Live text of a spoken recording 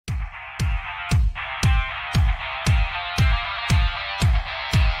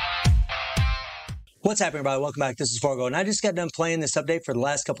What's happening, everybody? Welcome back. This is Fargo, and I just got done playing this update for the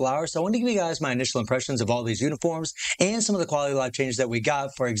last couple hours, so I wanted to give you guys my initial impressions of all these uniforms and some of the quality of life changes that we got.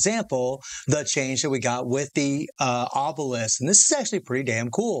 For example, the change that we got with the obelisk, and this is actually pretty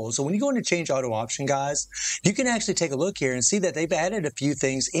damn cool. So when you go into change auto option, guys, you can actually take a look here and see that they've added a few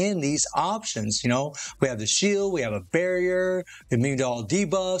things in these options. You know, we have the shield, we have a barrier, immune to all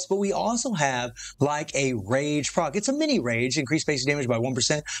debuffs, but we also have like a rage proc. It's a mini rage, increased basic damage by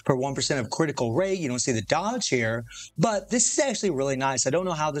 1% for 1% of critical rate. You don't see the dodge here, but this is actually really nice. I don't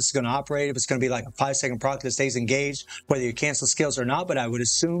know how this is going to operate, if it's going to be like a 5-second proc that stays engaged, whether you cancel skills or not, but I would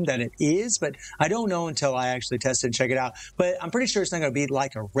assume that it is, but I don't know until I actually test it and check it out. But I'm pretty sure it's not going to be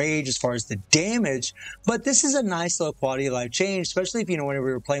like a rage as far as the damage, but this is a nice little quality of life change, especially if, you know, whenever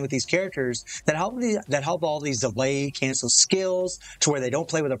we were playing with these characters that help all these delay cancel skills to where they don't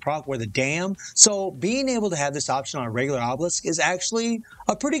play with a proc or the dam. So being able to have this option on a regular obelisk is actually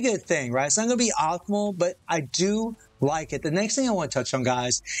a pretty good thing, right? It's not going to be optimal, but I do like it. The next thing I want to touch on,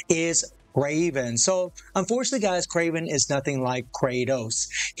 guys, is Kraven. So unfortunately, guys, Kraven is nothing like Kratos.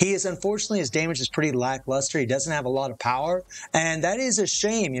 He is, unfortunately, his damage is pretty lackluster. He doesn't have a lot of power, and that is a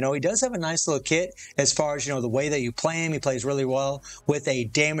shame. You know, he does have a nice little kit as far as, you know, the way that you play him. He plays really well with a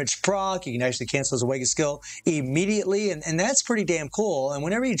damage proc. You can actually cancel his awaken skill immediately, and that's pretty damn cool. And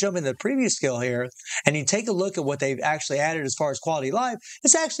whenever you jump into the preview skill here and you take a look at what they've actually added as far as quality of life,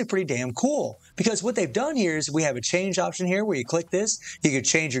 it's actually pretty damn cool, because what they've done here is we have a change option here where you click this, you can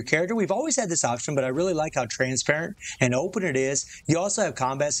change your character. We've always had this option, but I really like how transparent and open it is. You also have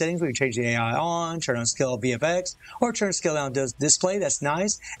combat settings where you can change the AI on, turn on skill VFX, or turn skill down display. That's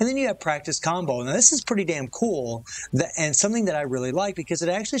nice. And then you have practice combo. Now this is pretty damn cool, and something that I really like, because it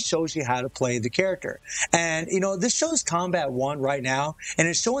actually shows you how to play the character. And you know, this shows combat 1 right now, and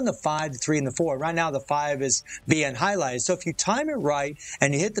it's showing the 5, the 3, and the 4. Right now the 5 is being highlighted. So if you time it right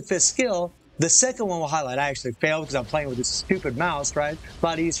and you hit the 5th skill, the second one will highlight. I actually failed because I'm playing with this stupid mouse, right? A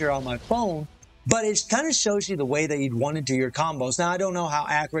lot easier on my phone. But it kind of shows you the way that you'd want to do your combos. Now, I don't know how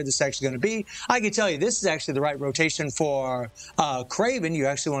accurate this is actually going to be. I can tell you this is actually the right rotation for Kraven. You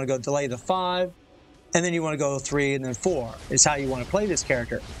actually want to go delay the 5, and then you want to go 3 and then 4 is how you want to play this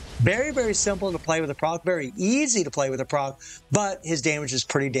character. Very, very simple to play with a proc, very easy to play with a proc, but his damage is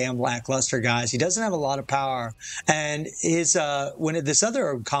pretty damn lackluster, guys. He doesn't have a lot of power, and his this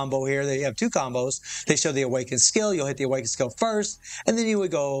other combo here, they have 2 combos. They show the awakened skill. You'll hit the awakened skill first, and then you would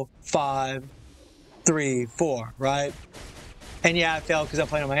go 5, 3, 4, right? And yeah, I failed because I'm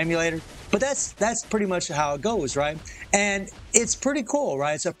playing on my emulator. But that's pretty much how it goes, right? And it's pretty cool,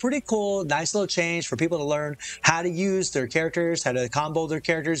 right? It's a pretty cool, nice little change for people to learn how to use their characters, how to combo their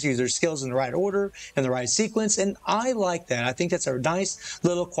characters, use their skills in the right order, in the right sequence. And I like that. I think that's a nice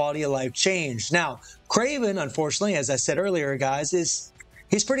little quality of life change. Now, Kraven, unfortunately, as I said earlier, guys,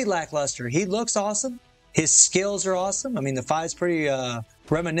 he's pretty lackluster. He looks awesome. His skills are awesome. I mean, the 5's pretty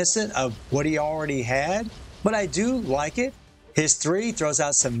reminiscent of what he already had, but I do like it. His 3 throws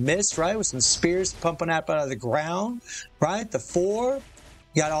out some mist, right, with some spears pumping up out of the ground, right? The 4,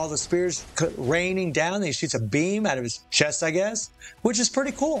 you got all the spears raining down. And he shoots a beam out of his chest, I guess, which is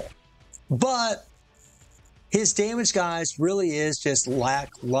pretty cool. But his damage, guys, really is just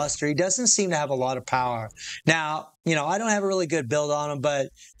lackluster. He doesn't seem to have a lot of power. Now, you know, I don't have a really good build on him, but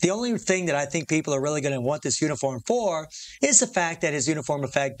the only thing that I think people are really going to want this uniform for is the fact that his uniform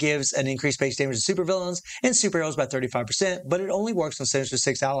effect gives an increased base damage to supervillains and superheroes by 35%, but it only works on Sinister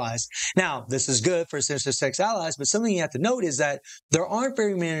 6 allies. Now, this is good for Sinister 6 allies, but something you have to note is that there aren't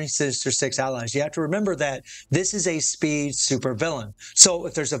very many Sinister 6 allies. You have to remember that this is a speed supervillain. So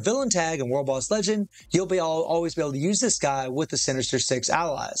if there's a villain tag in World Boss Legend, you'll always be able to use this guy with the Sinister 6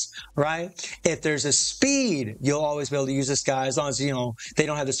 allies, right? If there's a speed, you'll always be able to use this guy as long as, you know, they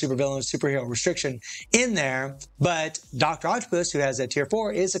don't have the supervillain superhero restriction in there. But Dr. Octopus, who has that tier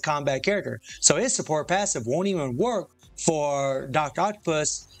 4, is a combat character. So his support passive won't even work for Dr.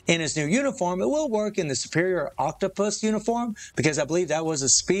 Octopus in his new uniform. It will work in the Superior Octopus uniform, because I believe that was a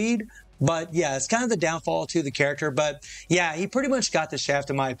speed. But yeah, it's kind of the downfall to the character. But yeah, he pretty much got the shaft,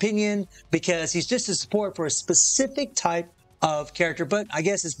 in my opinion, because he's just a support for a specific type of character. But I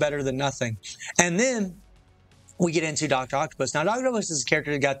guess it's better than nothing. And then we get into Dr. Octopus. Now, Dr. Octopus is a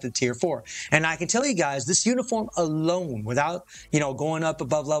character that got the tier 4. And I can tell you guys, this uniform alone, without, you know, going up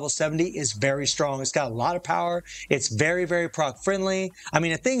above level 70, is very strong. It's got a lot of power. It's very, very proc friendly. I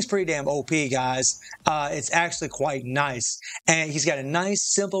mean, the thing's pretty damn OP, guys. It's actually quite nice. And he's got a nice,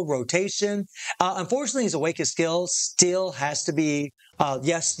 simple rotation. Unfortunately, his awakened skill still has to be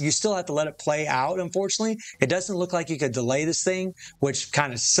Yes, you still have to let it play out, unfortunately. It doesn't look like you could delay this thing, which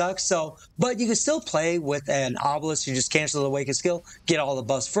kind of sucks. So, but you can still play with an obelisk. You just cancel the awakened skill, get all the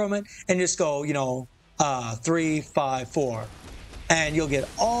buffs from it, and just go, 3, 5, 4. And you'll get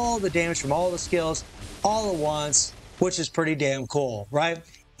all the damage from all the skills all at once, which is pretty damn cool, right?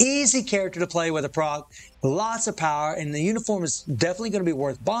 Easy character to play with a proc, lots of power, and the uniform is definitely going to be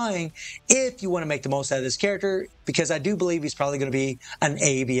worth buying if you want to make the most out of this character, because I do believe he's probably going to be an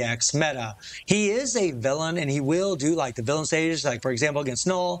ABX meta. He is a villain, and he will do like the villain stages, like for example against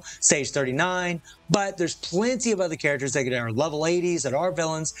Null, stage 39, but there's plenty of other characters that are level 80s that are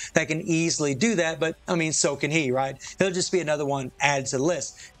villains that can easily do that, but I mean, so can he, right? He'll just be another one added to the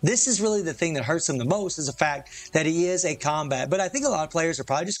list. This is really the thing that hurts him the most, is the fact that he is a combat, but I think a lot of players are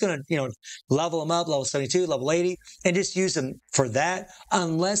probably just going to, level him up, level 72, level 80, and just use him for that,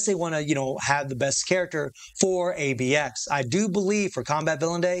 unless they want to, have the best character for ABX. I do believe for Combat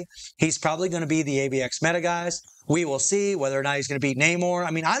Villain Day, he's probably going to be the ABX meta, guys. We will see whether or not he's going to beat Namor.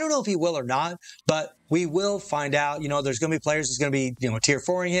 I mean, I don't know if he will or not, but we will find out. There's going to be players who's going to be, tier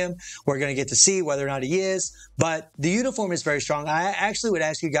 4ing him. We're going to get to see whether or not he is. But the uniform is very strong. I actually would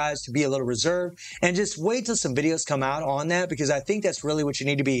ask you guys to be a little reserved and just wait till some videos come out on that, because I think that's really what you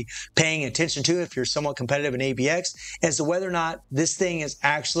need to be paying attention to if you're somewhat competitive in ABX, as to whether or not this thing is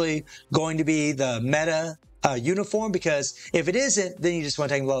actually going to be the meta uniform, because if it isn't, then you just want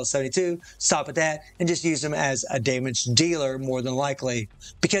to take him level 72, stop at that, and just use him as a damage dealer more than likely,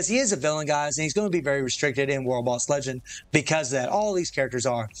 because he is a villain, guys, and he's going to be very restricted in World Boss Legend because of that. All these characters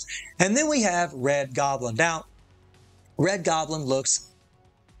are. And then we have Red Goblin. Now, Red Goblin looks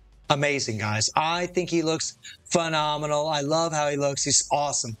amazing, guys. I think he looks phenomenal. I love how he looks. He's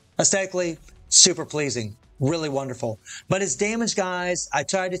awesome. Aesthetically, super pleasing. Really wonderful. But his damage, guys, I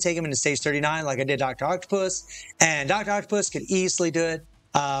tried to take him into stage 39 like I did Dr. Octopus, and Dr. Octopus could easily do it.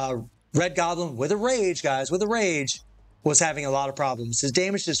 Red Goblin, with a rage, guys, with a rage, was having a lot of problems. His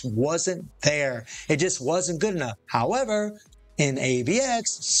damage just wasn't there. It just wasn't good enough. However, in ABX,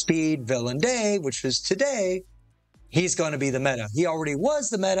 Speed Villain Day, which was today, he's going to be the meta. He already was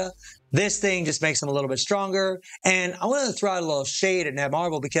the meta. This thing just makes him a little bit stronger. And I want to throw out a little shade at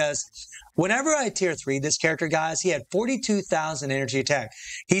Netmarble, because whenever I tier 3 this character, guys, he had 42,000 energy attack.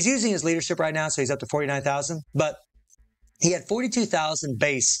 He's using his leadership right now, so he's up to 49,000. But he had 42,000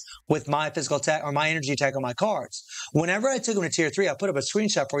 base with my physical attack or my energy attack on my cards. Whenever I took him to tier 3, I put up a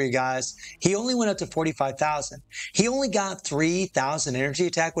screenshot for you guys. He only went up to 45,000. He only got 3,000 energy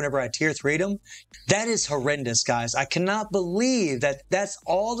attack whenever I tier 3'd him. That is horrendous, guys. I cannot believe that that's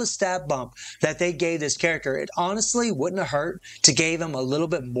all the stat bump that they gave this character. It honestly wouldn't have hurt to give him a little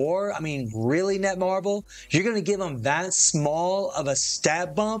bit more. I mean, really, Netmarble? You're going to give him that small of a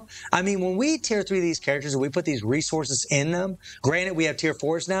stat bump? I mean, when we tier 3 these characters and we put these resources in them, granted, we have tier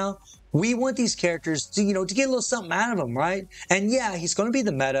 4s now, we want these characters to, to get a little something out of them, right? And yeah, he's going to be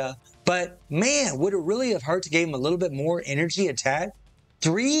the meta, but man, would it really have hurt to give him a little bit more energy attack?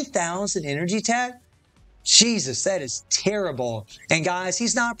 3,000 energy attack? Jesus, that is terrible. And guys,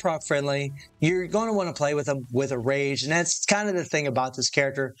 he's not proc friendly. You're going to want to play with him with a rage. And that's kind of the thing about this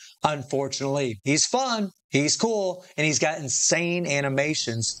character, unfortunately. He's fun, he's cool, and he's got insane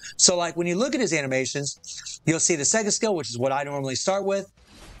animations. So like when you look at his animations, you'll see the second skill, which is what I normally start with.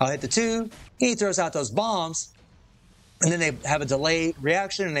 I'll hit the 2, he throws out those bombs, and then they have a delayed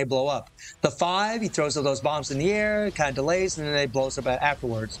reaction and they blow up. The 5, he throws those bombs in the air, kind of delays, and then they blows up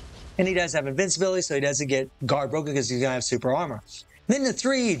afterwards. And he does have invincibility, so he doesn't get guard broken because he's going to have super armor. Then the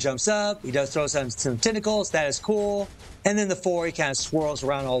 3, he jumps up, he does throw some tentacles, that is cool. And then the 4, he kind of swirls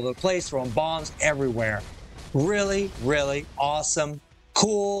around all over the place, throwing bombs everywhere. Really, really awesome,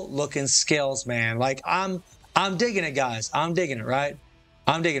 cool looking skills, man. Like, I'm digging it, guys. I'm digging it, right?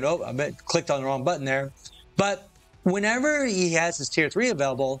 I'm digging it. Oh, I clicked on the wrong button there. But whenever he has his tier 3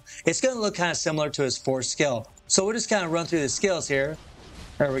 available, it's going to look kind of similar to his 4th skill. So we'll just kind of run through the skills here.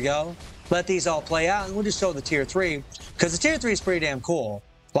 There we go. Let these all play out, and we'll just show the tier 3, because the tier 3 is pretty damn cool.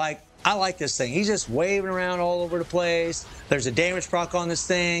 Like, I like this thing. He's just waving around all over the place. There's a damage proc on this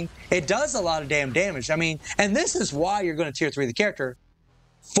thing. It does a lot of damn damage. I mean, and this is why you're going to tier 3 the character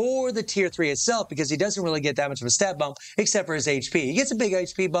for the tier 3 itself, because he doesn't really get that much of a stat bump except for his HP. He gets a big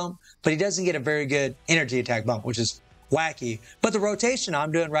HP bump, but he doesn't get a very good energy attack bump, which is wacky. But the rotation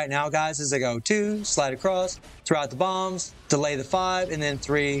I'm doing right now, guys, is I go 2, slide across, throw out the bombs, delay the 5, and then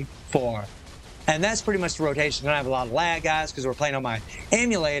 3, 4. And that's pretty much the rotation. I don't have a lot of lag, guys, because we're playing on my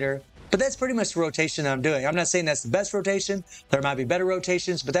emulator. But that's pretty much the rotation that I'm doing. I'm not saying that's the best rotation. There might be better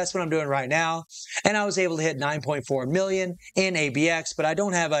rotations, but that's what I'm doing right now. And I was able to hit 9.4 million in ABX, but I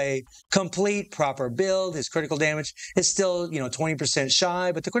don't have a complete proper build. His critical damage is still, 20%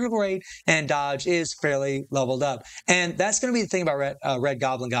 shy, but the critical rate and dodge is fairly leveled up. And that's going to be the thing about Red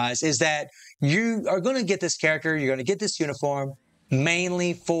Goblin, guys, is that you are going to get this character, you're going to get this uniform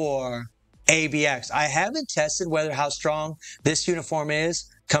mainly for ABX. I haven't tested how strong this uniform is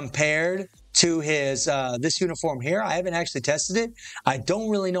compared to his this uniform here. I haven't actually tested it. I don't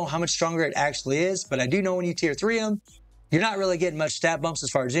really know how much stronger it actually is, but I do know when you tier 3 him, you're not really getting much stat bumps as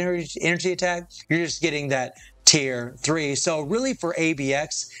far as energy attack. You're just getting that tier 3. So really for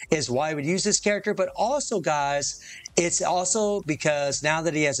ABX is why I would use this character. But also, guys, it's also because now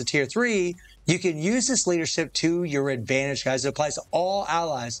that he has a tier 3, you can use this leadership to your advantage, guys. It applies to all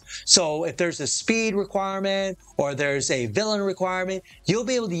allies. So if there's a speed requirement or there's a villain requirement, you'll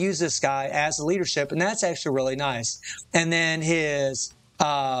be able to use this guy as a leadership, and that's actually really nice. And then his,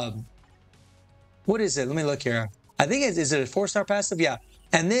 what is it? Let me look here. I think is it a 4-star passive? Yeah.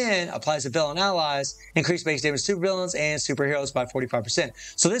 And then applies to villain allies, increase base damage to supervillains and superheroes by 45%.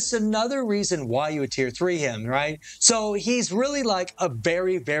 So this is another reason why you would tier 3 him, right? So he's really like a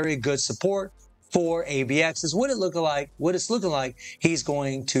very, very good support for ABX is what it's looking like he's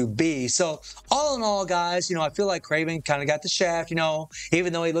going to be. So all in all, guys, I feel like Kraven kind of got the shaft,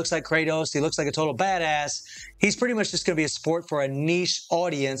 even though he looks like Kratos, he looks like a total badass. He's pretty much just going to be a support for a niche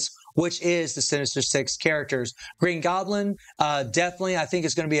audience, which is the Sinister Six characters. Green Goblin, definitely, I think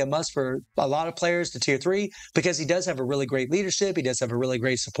is going to be a must for a lot of players to tier 3 because he does have a really great leadership. He does have a really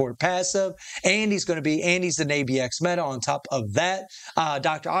great support passive, and he's an ABX meta on top of that.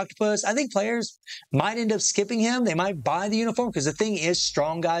 Dr. Octopus, I think players might end up skipping him. They might buy the uniform because the thing is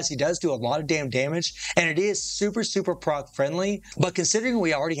strong, guys. He does do a lot of damn damage, and it is super, super proc friendly. But considering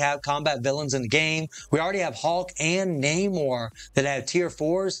we already have combat villains in the game, we already have Hulk and Namor that have tier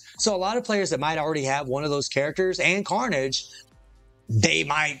 4s. So a lot of players that might already have one of those characters and Carnage, they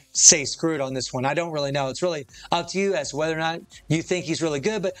might say screw it on this one. I don't really know. It's really up to you as to whether or not you think he's really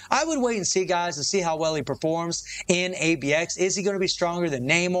good. But I would wait and see, guys, to see how well he performs in ABX. Is he going to be stronger than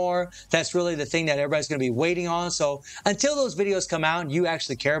Namor? That's really the thing that everybody's going to be waiting on. So until those videos come out and you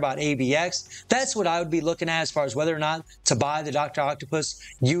actually care about ABX, that's what I would be looking at as far as whether or not to buy the Dr. Octopus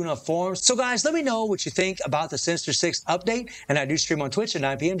uniform. So, guys, let me know what you think about the Sinister Six update. And I do stream on Twitch at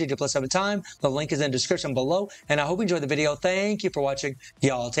 9 p.m. DJ+7 time. The link is in the description below. And I hope you enjoyed the video. Thank you for watching.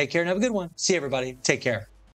 Y'all take care and have a good one. See you, everybody. Take care.